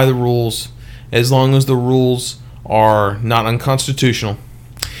go by the rules as long as the rules are not unconstitutional.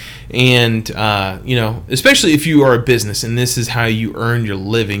 And, especially if you are a business and this is how you earn your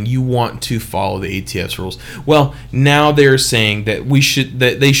living, you want to follow the ATF's rules. Well, now they're saying that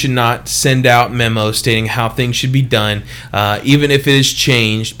they should not send out memos stating how things should be done, even if it is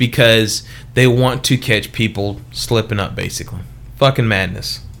changed, because they want to catch people slipping up, basically. Fucking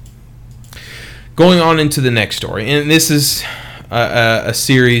madness. Going on into the next story, and this is a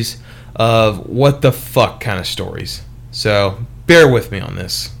series of what the fuck kind of stories. So bear with me on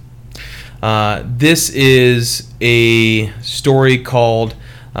this. This is a story called,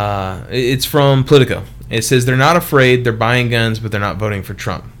 it's from Politico. It says, they're not afraid, they're buying guns, but they're not voting for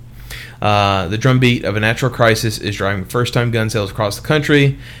Trump. The drumbeat of a natural crisis is driving first-time gun sales across the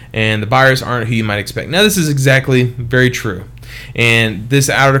country, and the buyers aren't who you might expect. Now, this is exactly very true. And this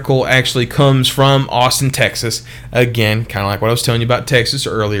article actually comes from Austin, Texas. Again, kind of like what I was telling you about Texas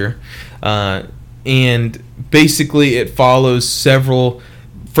earlier. And basically, it follows several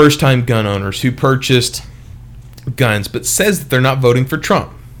first-time gun owners who purchased guns, but says that they're not voting for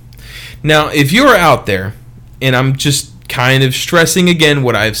Trump. Now, if you're out there, and I'm just kind of stressing again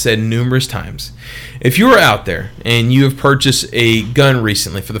what I've said numerous times, if you are out there and you have purchased a gun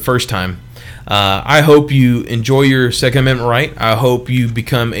recently for the first time, I hope you enjoy your Second Amendment right. I hope you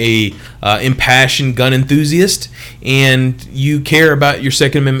become a impassioned gun enthusiast and you care about your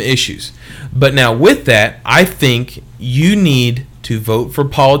Second Amendment issues. But now with that, I think you need to vote for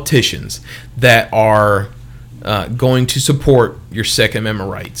politicians that are going to support your Second Amendment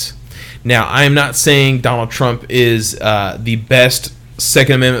rights. Now, I am not saying Donald Trump is the best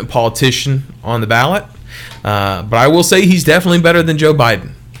Second Amendment politician on the ballot, but I will say he's definitely better than Joe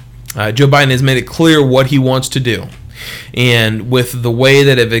Biden. Joe Biden has made it clear what he wants to do. And with the way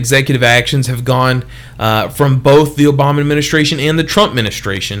that executive actions have gone from both the Obama administration and the Trump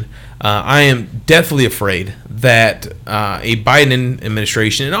administration, I am deathly afraid that a Biden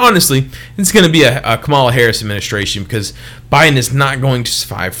administration, and honestly, it's going to be a Kamala Harris administration, because Biden is not going to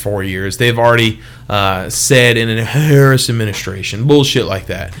survive 4 years. They've already said in a Harris administration, bullshit like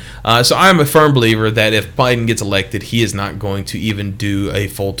that. So I'm a firm believer that if Biden gets elected, he is not going to even do a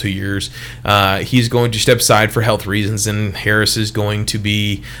full 2 years. He's going to step aside for health reasons, and Harris is going to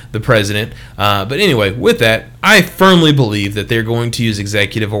be the president. But anyway, with that, I firmly believe that they're going to use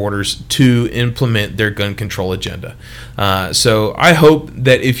executive orders orders to implement their gun control agenda. So I hope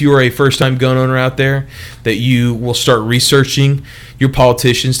that if you are a first-time gun owner out there, that you will start researching your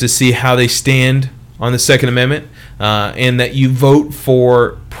politicians to see how they stand on the Second Amendment, and that you vote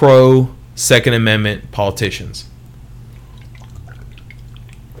for pro-Second Amendment politicians.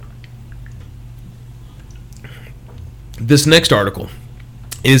 This next article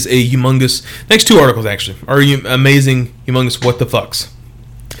is a humongous... Next two articles, actually, are amazing, humongous what the fucks.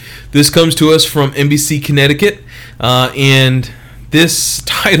 This comes to us from NBC Connecticut, and this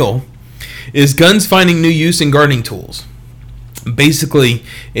title is Guns Finding New Use in Gardening Tools. Basically,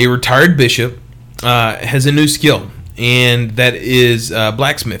 a retired bishop has a new skill, and that is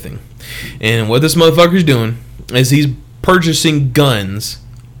blacksmithing. And what this motherfucker's doing is he's purchasing guns.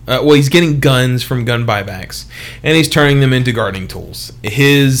 He's getting guns from gun buybacks, and he's turning them into gardening tools.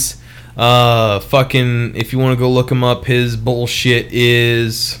 His if you want to go look him up, his bullshit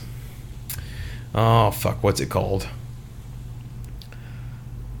is... what's it called?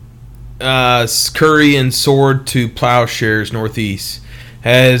 Curry and Sword to Plowshares Northeast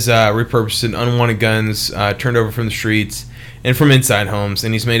has repurposed unwanted guns turned over from the streets and from inside homes,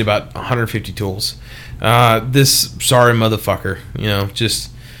 and he's made about 150 tools. This sorry motherfucker, just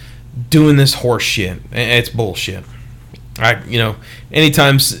doing this horse shit. It's bullshit.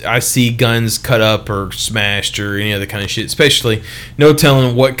 Anytime I see guns cut up or smashed or any other kind of shit, especially no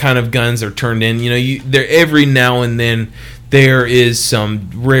telling what kind of guns are turned in. There every now and then there is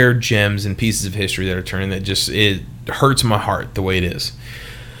some rare gems and pieces of history that are turned that just it hurts my heart the way it is.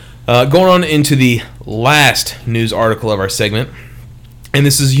 Going on into the last news article of our segment. And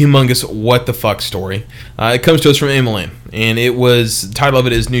this is a humongous what the fuck story. It comes to us from MLN. And the title of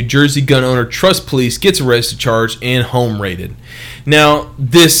it is New Jersey gun owner trusts police, gets arrested, charged, and home raided. Now,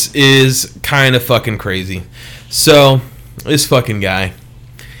 this is kind of fucking crazy. So, this fucking guy,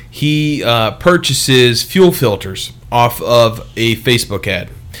 he purchases fuel filters off of a Facebook ad.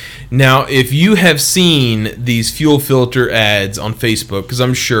 Now, if you have seen these fuel filter ads on Facebook, because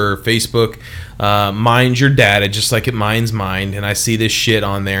I'm sure Facebook mines your data just like it mines mine, and I see this shit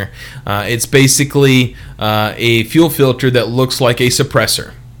on there. It's basically a fuel filter that looks like a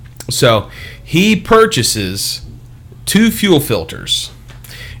suppressor. So he purchases 2 fuel filters,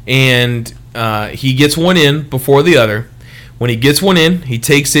 and he gets one in before the other. When he gets one in, he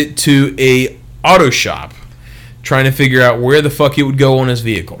takes it to a auto shop, trying to figure out where the fuck it would go on his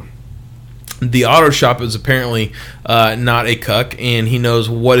vehicle. The auto shop is apparently not a cuck, and he knows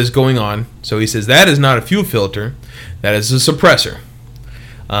what is going on. So he says, that is not a fuel filter, that is a suppressor.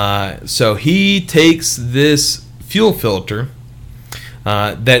 So he takes this fuel filter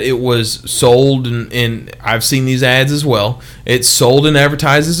that it was sold, and I've seen these ads as well. It's sold and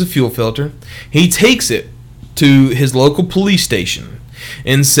advertised as a fuel filter. He takes it to his local police station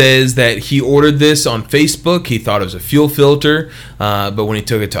and says that he ordered this on Facebook. He thought it was a fuel filter, but when he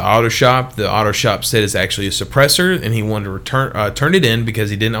took it to auto shop, the auto shop said it's actually a suppressor, and he wanted to turn it in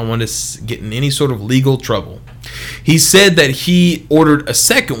because he did not want to get in any sort of legal trouble. He said that he ordered a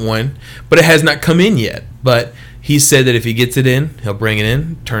second one, but it has not come in yet. But he said that if he gets it in, he'll bring it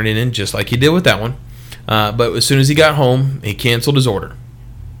in, turn it in, just like he did with that one. But as soon as he got home, he canceled his order.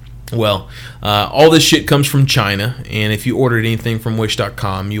 Well, all this shit comes from China, and if you ordered anything from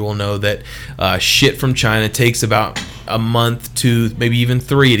Wish.com, you will know that shit from China takes about a month to maybe even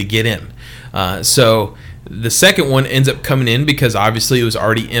 3 to get in. So the second one ends up coming in because obviously it was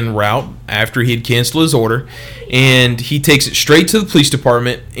already en route after he had canceled his order, and he takes it straight to the police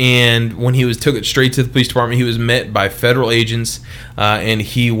department. And when he took it straight to the police department, he was met by federal agents, and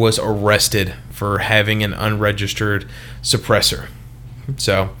he was arrested for having an unregistered suppressor.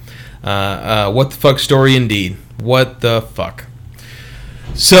 So. What the fuck story indeed. What the fuck.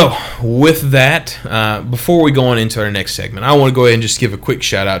 So, with that, before we go on into our next segment, I want to go ahead and just give a quick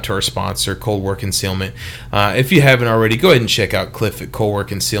shout out to our sponsor, Cold War Concealment. If you haven't already, go ahead and check out Cliff at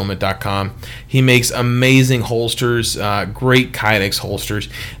coldwarconcealment.com. He makes amazing holsters, great Kydex holsters.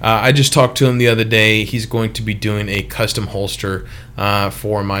 I just talked to him the other day. He's going to be doing a custom holster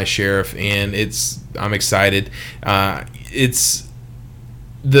for my sheriff, and I'm excited. It's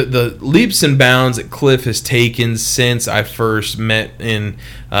the leaps and bounds that Cliff has taken since I first met and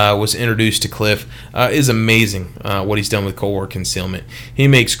was introduced to Cliff is amazing. What he's done with Cold War Concealment. He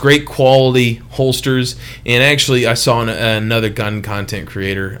makes great quality holsters, and actually I saw another gun content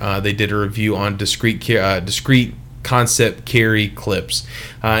creator. They did a review on discrete concept carry clips,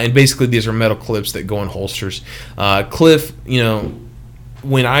 and basically these are metal clips that go in holsters. Cliff,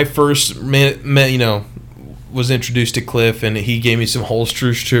 when I first met was introduced to Cliff, and he gave me some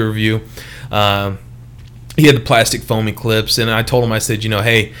holsters to review. he had the plastic foamy clips, and I told him, I said,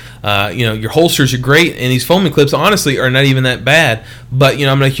 hey, your holsters are great, and these foamy clips honestly are not even that bad, but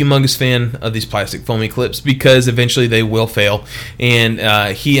I'm a humongous fan of these plastic foamy clips because eventually they will fail.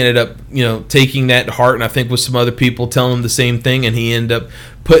 And he ended up taking that to heart, and I think with some other people telling him the same thing, and he ended up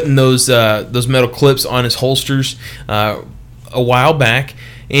putting those metal clips on his holsters a while back.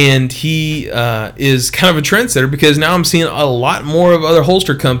 And he is kind of a trendsetter because now I'm seeing a lot more of other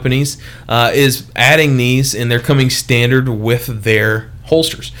holster companies is adding these, and they're coming standard with their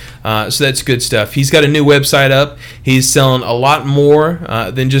holsters. So that's good stuff. He's got a new website up. He's selling a lot more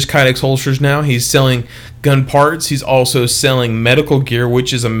than just Kydex holsters now. He's selling gun parts. He's also selling medical gear,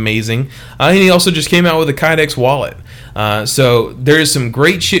 which is amazing. And he also just came out with a Kydex wallet. So there is some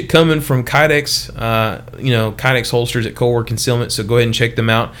great shit coming from Kydex, Kydex holsters at Cold War Concealment. So go ahead and check them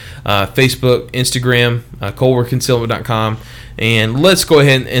out. Facebook, Instagram, coldwarconcealment.com. And let's go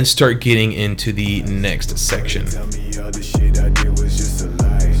ahead and start getting into the next section. Tell me all the shit I did was just a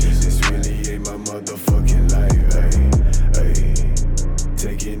lie. This really ain't my motherfucking life. Ay.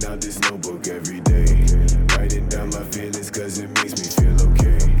 Taking out this notebook every day. Writing down my feelings cause it makes me feel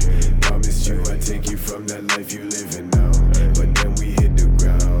okay. Promised you I'd take you from that life you living now. But then we hit the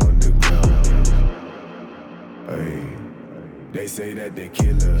ground. Ay. They say that they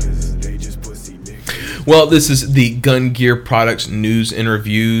killers. They just pussy niggas. Well, this is the Gun Gear Products News and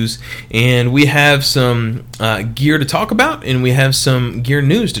Reviews, and we have some gear to talk about, and we have some gear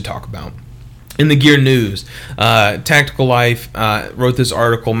news to talk about. In the gear news, Tactical Life wrote this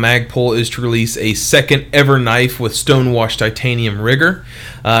article. Magpul is to release a second ever knife with stonewashed titanium rigor.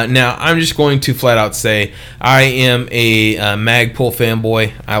 Now, I'm just going to flat out say I am a Magpul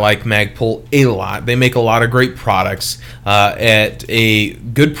fanboy. I like Magpul a lot. They make a lot of great products at a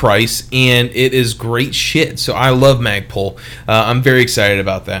good price, and it is great shit. So I love Magpul. I'm very excited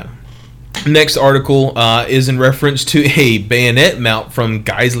about that. Next article is in reference to a bayonet mount from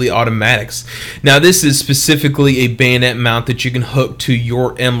Geisley Automatics. Now, this is specifically a bayonet mount that you can hook to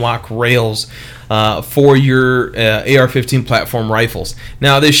your M-LOK rails for your AR-15 platform rifles.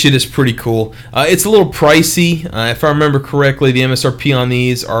 Now, this shit is pretty cool. It's a little pricey. If I remember correctly, the MSRP on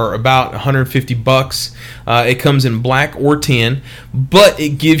these are about $150. It comes in black or tan, but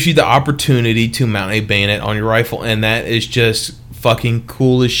it gives you the opportunity to mount a bayonet on your rifle, and that is just fucking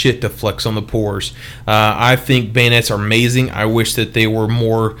cool as shit to flex on the pores. I think bayonets are amazing. I wish that they were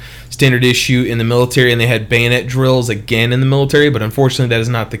more standard issue in the military and they had bayonet drills again in the military, but unfortunately that is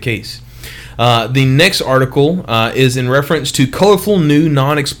not the case. The next article is in reference to colorful new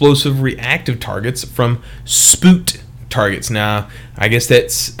non-explosive reactive targets from Spoot Targets. Now, I guess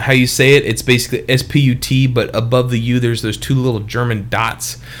that's how you say it. It's basically S-P-U-T, but above the U there's those two little German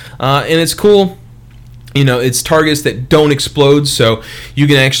dots. And it's cool. It's targets that don't explode, so you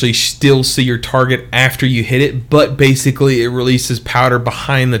can actually still see your target after you hit it, but basically it releases powder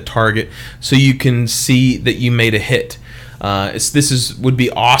behind the target so you can see that you made a hit. Would be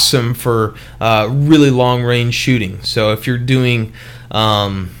awesome for really long range shooting. So if you're doing,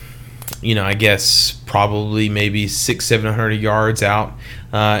 I guess probably maybe 600-700 yards out,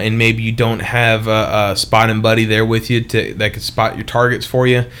 and maybe you don't have a spotting buddy there with you that could spot your targets for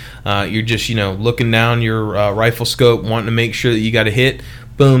you. You're just looking down your rifle scope, wanting to make sure that you got a hit.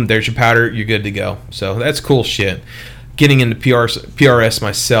 Boom, there's your powder. You're good to go. So that's cool shit. Getting into PRS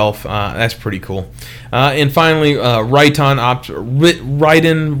myself, that's pretty cool. And finally,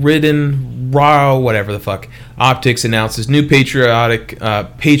 whatever the fuck, Optics announces new Patriot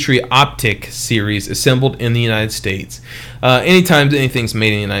Optic series assembled in the United States. Anytime anything's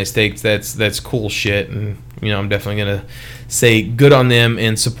made in the United States, that's cool shit, and I'm definitely gonna say good on them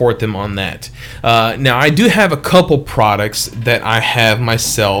and support them on that. Now, I do have a couple products that I have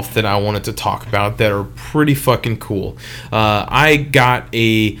myself that I wanted to talk about that are pretty fucking cool. I got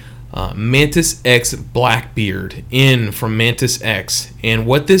a Mantis X Blackbeard in from Mantis X, and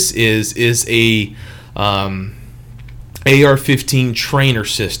what this is a AR-15 trainer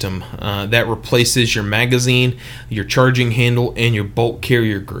system that replaces your magazine, your charging handle, and your bolt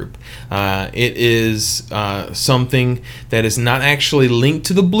carrier group. It is something that is not actually linked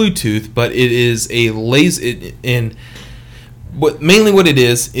to the Bluetooth, but it is a laser. And mainly what it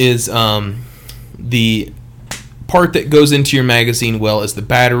is the part that goes into your magazine well is the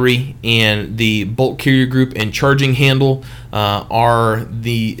battery, and the bolt carrier group and charging handle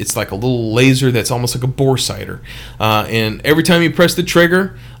it's like a little laser that's almost like a bore sighter, and every time you press the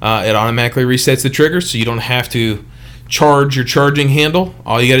trigger, it automatically resets the trigger, so you don't have to charge your charging handle.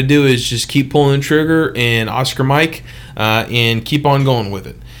 All you got to do is just keep pulling the trigger and Oscar Mike and keep on going with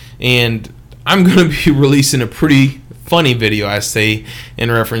it. And I'm going to be releasing a pretty funny video, I say,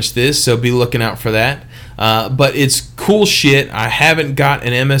 in reference to this, so be looking out for that. But it's cool shit. I haven't got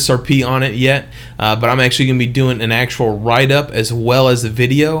an MSRP on it yet, but I'm actually going to be doing an actual write-up as well as a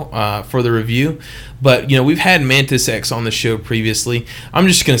video for the review. But, we've had Mantis X on the show previously. I'm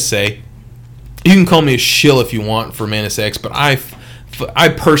just going to say, you can call me a shill if you want for Mantis X, but I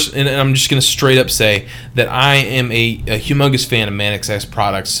personally, and I'm just going to straight up say that I am a humongous fan of Mantis X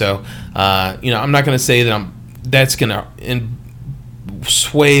products. So, I'm not going to say that that's going to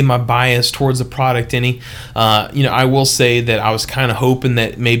sway my bias towards the product any. I will say that I was kind of hoping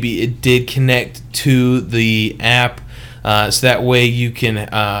that maybe it did connect to the app, so that way you can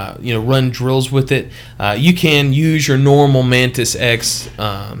run drills with it. You can use your normal Mantis X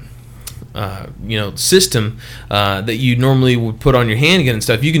system that you normally would put on your handgun and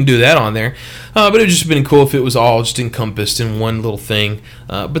stuff. You can do that on there, but it would just have been cool if it was all just encompassed in one little thing.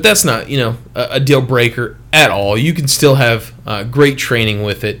 But that's not a deal breaker at all. You can still have great training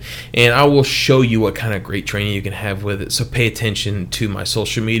with it, and I will show you what kind of great training you can have with it. So pay attention to my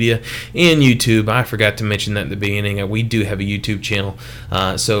social media and YouTube. I forgot to mention that in the beginning. We do have a YouTube channel,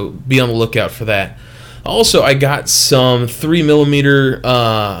 so be on the lookout for that. Also, I got some 3mm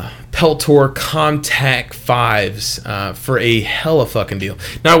Peltor Contact 5s for a hella fucking deal.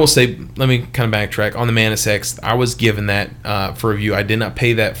 Now, I will say, let me kind of backtrack. On the Mantis X, I was given that for review. I did not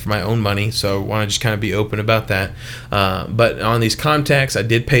pay that for my own money, so I want to just kind of be open about that. But on these contacts, I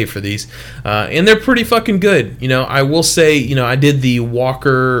did pay for these, and they're pretty fucking good. I will say, I did the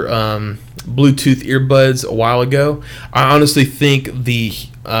Walker Bluetooth earbuds a while ago. I honestly think the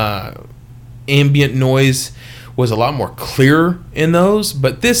ambient noise was a lot more clearer in those,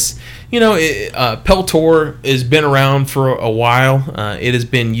 but this, Peltor has been around for a while. It has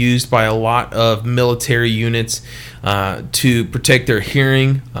been used by a lot of military units to protect their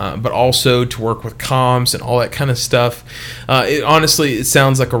hearing, but also to work with comms and all that kind of stuff. It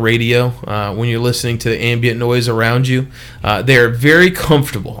sounds like a radio when you're listening to the ambient noise around you. They're very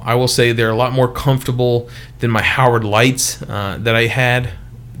comfortable. I will say they're a lot more comfortable than my Howard Lights that I had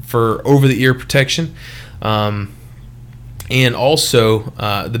for over-the-ear protection. And also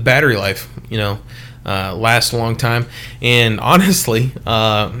the battery life, lasts a long time. And honestly,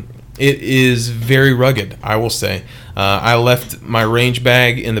 it is very rugged, I will say. I left my range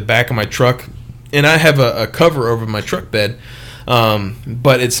bag in the back of my truck, and I have a cover over my truck bed,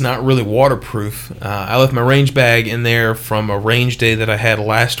 but it's not really waterproof. I left my range bag in there from a range day that I had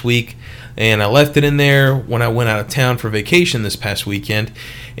last week, and I left it in there when I went out of town for vacation this past weekend.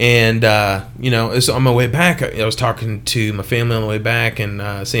 And, so on my way back, I was talking to my family on the way back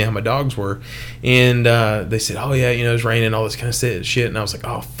and seeing how my dogs were. And they said, oh, yeah, it's raining, all this kind of shit. And I was like,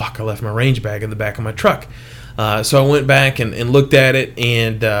 oh, fuck, I left my range bag in the back of my truck. So I went back and looked at it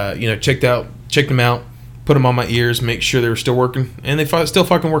and, checked them out, put them on my ears, make sure they were still working, and they still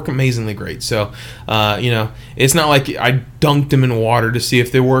fucking work amazingly great. So, it's not like I dunked them in water to see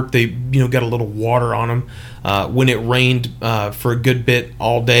if they worked. They, got a little water on them when it rained for a good bit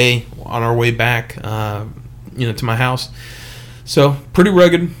all day on our way back, to my house. So, pretty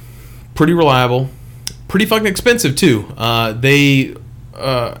rugged, pretty reliable, pretty fucking expensive too. They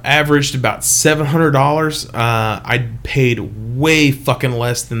averaged about $700. I paid way fucking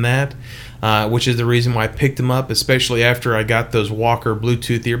less than that. Which is the reason why I picked them up, especially after I got those Walker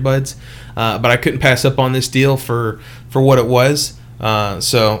Bluetooth earbuds. But I couldn't pass up on this deal for what it was.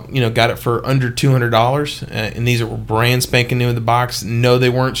 So, got it for under $200. And these were brand spanking new in the box. No, they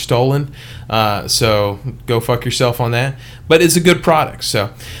weren't stolen. So go fuck yourself on that. But it's a good product.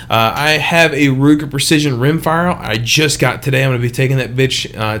 So I have a Ruger Precision rimfire I just got today. I'm going to be taking that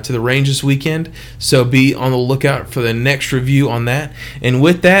bitch to the range this weekend. So be on the lookout for the next review on that. And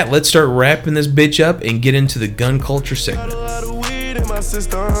with that, let's start wrapping this bitch up and get into the gun culture segment. Got a lot of weed in my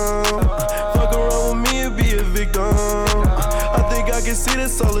system. Fuck around with me and be a victim. I think I can see the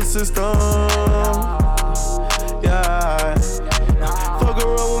solar system. Yeah. Fuck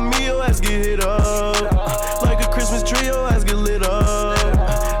around with me, your ass get hit up. Like a Christmas tree, your ass get lit up.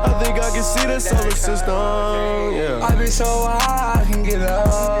 I think I can see the solar system. Yeah. I be so high, I can get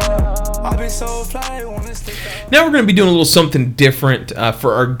up. I be so fly, I wanna stick up. Now we're going to be doing a little something different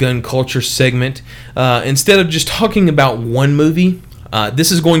for our gun culture segment. Instead of just talking about one movie,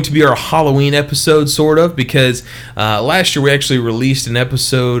 this is going to be our Halloween episode, sort of, because last year we actually released an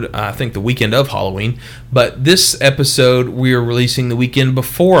episode, I think the weekend of Halloween, but this episode we are releasing the weekend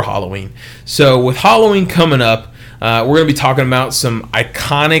before Halloween. So with Halloween coming up, we're going to be talking about some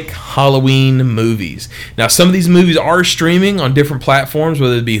iconic Halloween movies. Now, some of these movies are streaming on different platforms,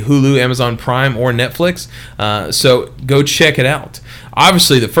 whether it be Hulu, Amazon Prime, or Netflix. So go check it out.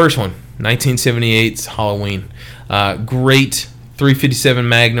 Obviously, the first one, 1978's Halloween. Great 357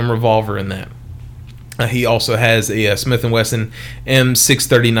 Magnum revolver in that. He also has a Smith & Wesson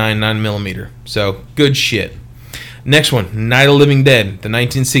M639 9mm. So, good shit. Next one, Night of the Living Dead, the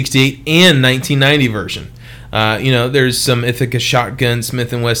 1968 and 1990 version. There's some Ithaca shotguns,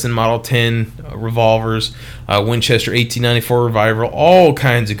 Smith & Wesson Model 10 revolvers, Winchester 1894 revolver, all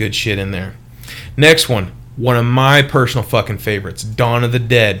kinds of good shit in there. Next one of my personal fucking favorites, Dawn of the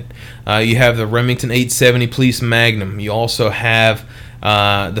Dead. You have the Remington 870 Police Magnum. You also have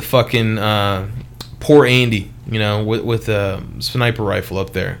the fucking Poor Andy, with a sniper rifle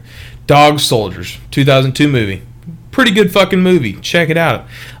up there. Dog Soldiers, 2002 movie. Pretty good fucking movie. Check it out.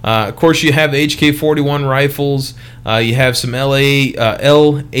 Of course, you have the HK-41 rifles. You have some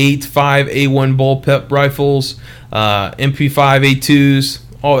L85A1 bullpup rifles, MP5A2s,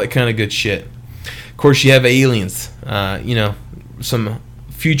 all that kind of good shit. Of course, you have Aliens. Some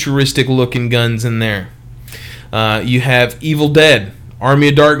futuristic looking guns in there. You have Evil Dead, Army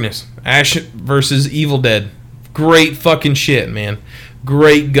of Darkness, Ash versus Evil Dead. Great fucking shit, man.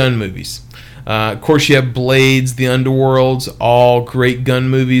 Great gun movies. Of course, you have Blades, The Underworlds, all great gun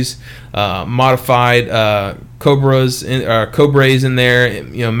movies. Modified Cobras in there,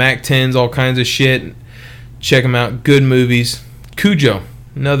 Mac 10s, all kinds of shit. Check them out. Good movies. Cujo,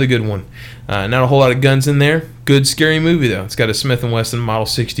 another good one. Not a whole lot of guns in there. Good scary movie though. It's got a Smith & Wesson Model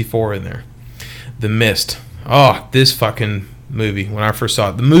 64 in there. The Mist. Oh, this fucking movie. When I first saw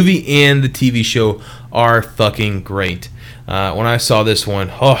it, the movie and the TV show are fucking great. When I saw this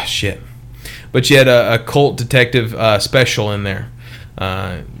one, oh shit. But you had a cult detective special in there.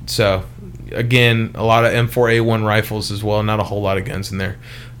 So, again, a lot of M4A1 rifles as well. Not a whole lot of guns in there.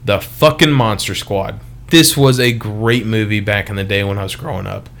 The fucking Monster Squad. This was a great movie back in the day when I was growing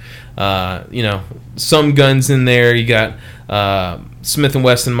up. Some guns in there. You got Smith &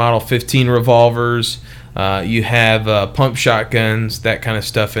 Wesson Model 15 revolvers. You have pump shotguns, that kind of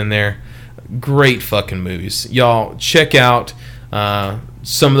stuff in there. Great fucking movies. Y'all, check out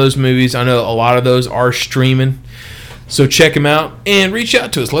some of those movies. I know a lot of those are streaming, so check them out and reach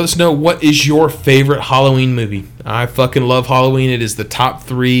out to us. Let us know what is your favorite Halloween movie. I fucking love Halloween. It is the top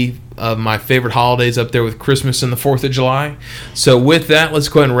 3 of my favorite holidays, up there with Christmas and the 4th of July. So with that, let's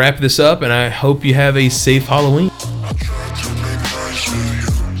go ahead and wrap this up, and I hope you have a safe Halloween.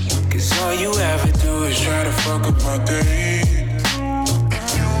 Cause all you ever do is try to fuck up my day.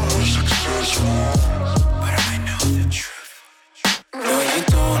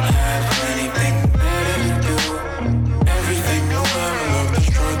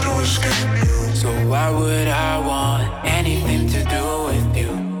 Why would I want anything to do with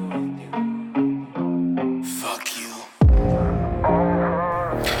you? Fuck you.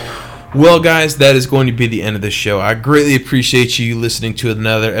 Well, guys, that is going to be the end of the show. I greatly appreciate you listening to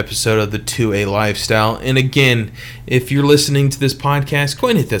another episode of the 2A Lifestyle. And again, if you're listening to this podcast, go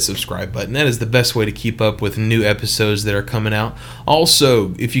ahead and hit that subscribe button. That is the best way to keep up with new episodes that are coming out.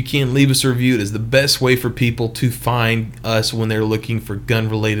 Also, if you can, leave us a review. It is the best way for people to find us when they're looking for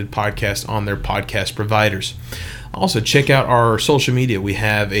gun-related podcasts on their podcast providers. Also, check out our social media. We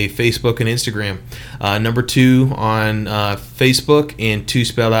have a Facebook and Instagram. Number 2 on Facebook, and 2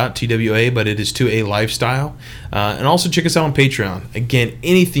 spelled out, TWA, but it is 2A Lifestyle. And also check us out on Patreon. Again,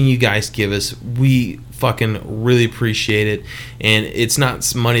 anything you guys give us, we fucking really appreciate it. And it's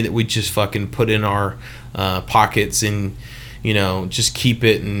not money that we just fucking put in our pockets and, just keep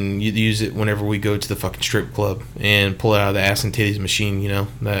it and use it whenever we go to the fucking strip club and pull it out of the ass and titties machine, the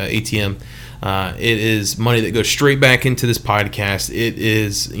ATM. It is money that goes straight back into this podcast. It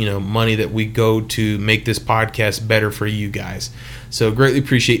is, money that we go to make this podcast better for you guys. So greatly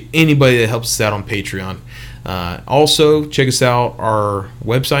appreciate anybody that helps us out on Patreon. Also, check us out, our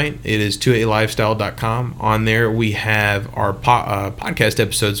website. It is 2alifestyle.com. On there, we have our podcast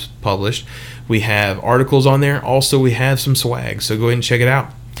episodes published. We have articles on there. Also, we have some swag. So go ahead and check it out.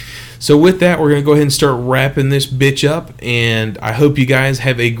 So with that, we're going to go ahead and start wrapping this bitch up, and I hope you guys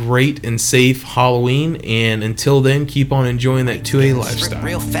have a great and safe Halloween, and until then, keep on enjoying that 2A lifestyle.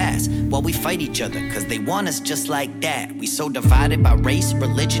 Real fast while we fight each other, cause they want us just like that. We so divided by race,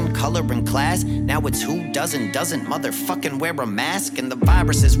 religion, color, and class. Now it's who doesn't motherfucking wear a mask. And the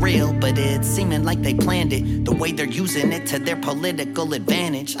virus is real, but it's seeming like they planned it. The way they're using it to their political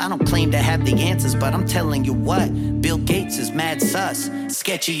advantage. I don't claim to have the answers, but I'm telling you what, Bill Gates is mad sus,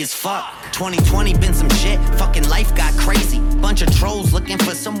 sketchy as fuck. 2020 been some shit, fucking life got crazy. Bunch of trolls looking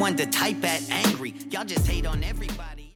for someone to type at angry. Y'all just hate on everybody.